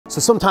So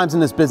sometimes in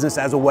this business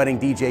as a wedding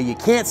DJ, you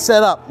can't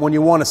set up when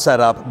you want to set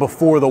up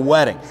before the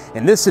wedding.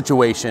 In this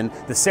situation,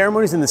 the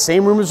ceremony's in the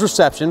same room as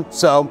reception,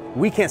 so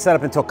we can't set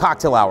up until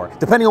cocktail hour.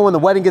 Depending on when the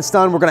wedding gets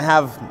done, we're gonna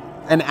have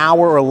an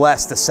hour or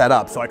less to set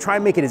up. So I try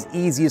and make it as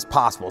easy as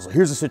possible. So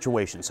here's the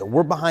situation. So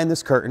we're behind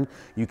this curtain.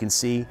 You can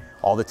see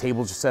all the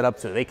tables are set up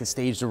so they can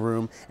stage the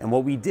room. And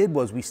what we did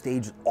was we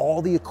staged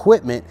all the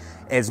equipment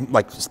as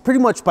pretty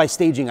much by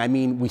staging, I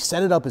mean, we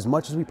set it up as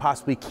much as we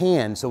possibly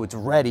can so it's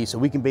ready so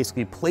we can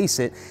basically place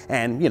it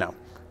and, you know,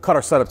 cut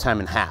our setup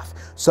time in half.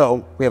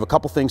 So we have a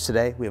couple things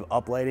today. We have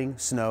uplighting,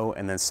 snow,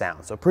 and then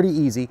sound. So pretty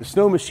easy. The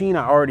snow machine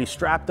I already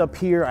strapped up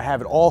here. I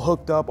have it all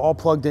hooked up, all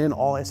plugged in.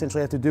 All I essentially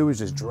have to do is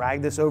just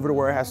drag this over to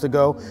where it has to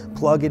go,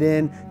 plug it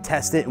in,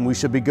 test it, and we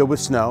should be good with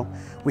snow.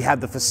 We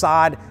have the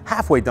facade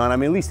halfway done. I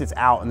mean, at least it's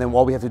out, and then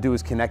all we have to do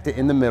is connect it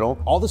in the middle.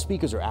 All the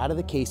speakers are out of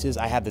the cases.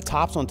 I have the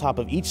tops on top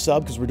of each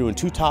sub because we're doing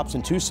 2 tops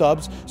and 2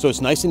 subs, so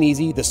it's nice and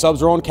easy. The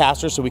subs are on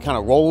casters, so we kind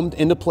of roll them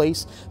into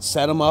place,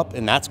 set them up,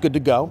 and that's good to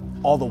go.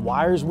 All the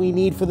wires we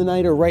need for the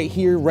night are right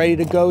here, ready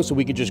to go, so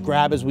we can just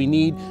grab as we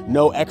need.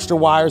 No extra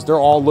wires. They're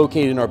all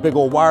located in our big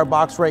old wire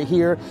box right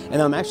here,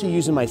 and I'm actually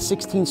using my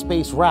 16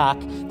 space rack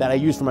that I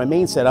use for my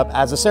main setup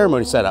as a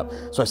ceremony setup.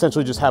 So I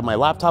essentially just have my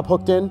laptop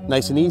hooked in,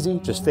 nice and easy,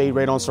 just fade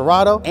right on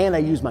Serato, and I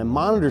use my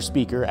monitor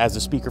speaker as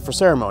a speaker for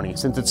ceremony.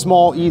 Since it's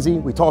small, easy,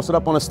 we toss it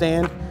up on a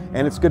stand,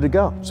 and it's good to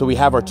go. So we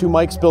have our 2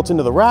 mics built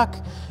into the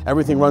rack.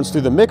 Everything runs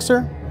through the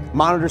mixer.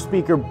 Monitor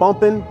speaker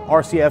bumping,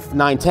 RCF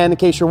 910 in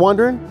case you're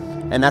wondering,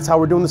 and that's how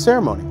we're doing the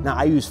ceremony. Now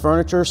I use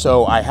furniture,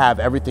 so I have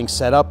everything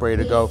set up,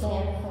 ready to go.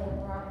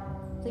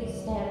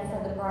 Please stand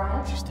for the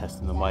bride. She's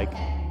testing the mic.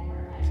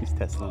 She's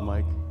testing the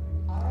mic.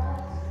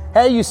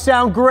 Hey, you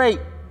sound great.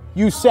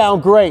 You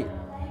sound great.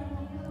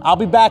 I'll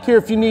be back here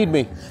if you need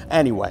me.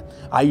 Anyway,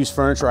 I use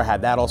furniture. I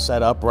had that all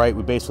set up, right?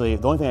 We basically,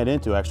 the only thing I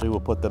didn't do actually, we'll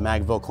put the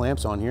Magville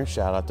clamps on here.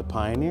 Shout out to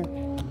Pioneer.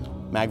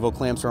 Magville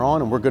clamps are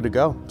on and we're good to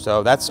go.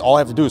 So that's all I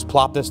have to do is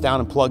plop this down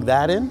and plug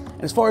that in.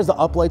 And as far as the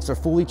uplights, they're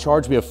fully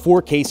charged. We have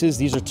 4 cases.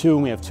 These are 2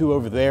 and we have 2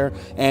 over there.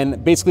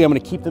 And basically I'm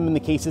gonna keep them in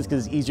the cases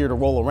because it's easier to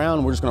roll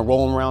around. We're just gonna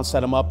roll them around, set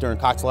them up during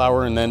cocktail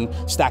hour and then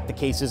stack the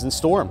cases and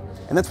store them.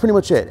 And that's pretty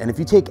much it. And if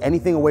you take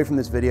anything away from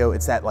this video,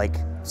 it's that like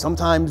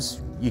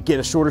sometimes you get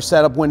a shorter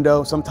setup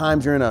window.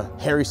 Sometimes you're in a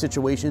hairy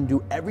situation.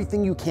 Do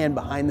everything you can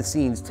behind the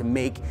scenes to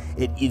make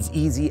it as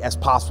easy as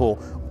possible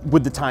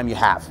with the time you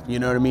have. You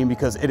know what I mean?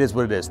 Because it is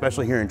what it is,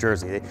 especially here in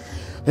Jersey.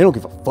 They don't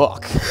give a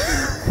fuck.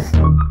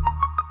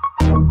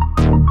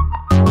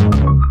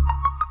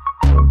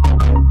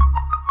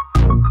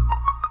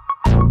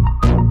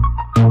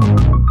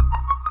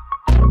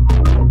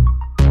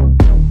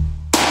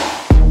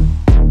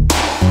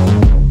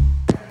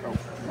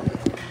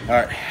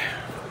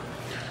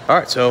 All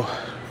right, so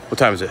what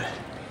time is it?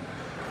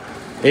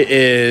 It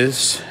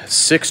is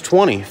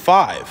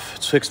 6:25,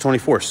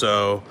 6:24.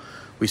 So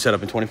we set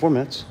up in 24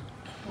 minutes.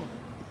 Well,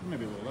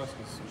 maybe a little less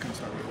because we couldn't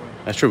start right away.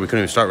 That's true, we couldn't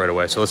even start right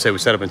away. So let's say we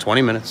set up in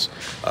 20 minutes.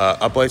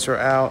 Uplights are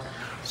out,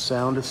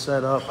 sound is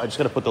set up. I just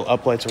gotta put the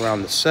uplights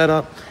around the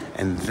setup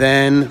and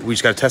then we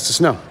just gotta test the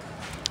snow.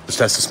 Let's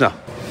test the snow.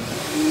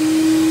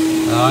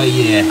 Oh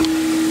yeah.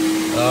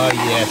 Oh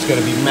yeah, it's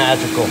gonna be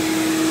magical.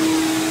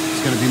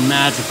 It's gonna be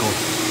magical.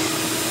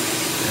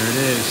 There it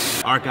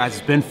is. All right, guys,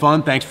 it's been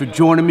fun. Thanks for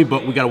joining me,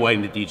 but we got a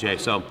wedding to DJ,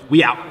 so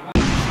we out.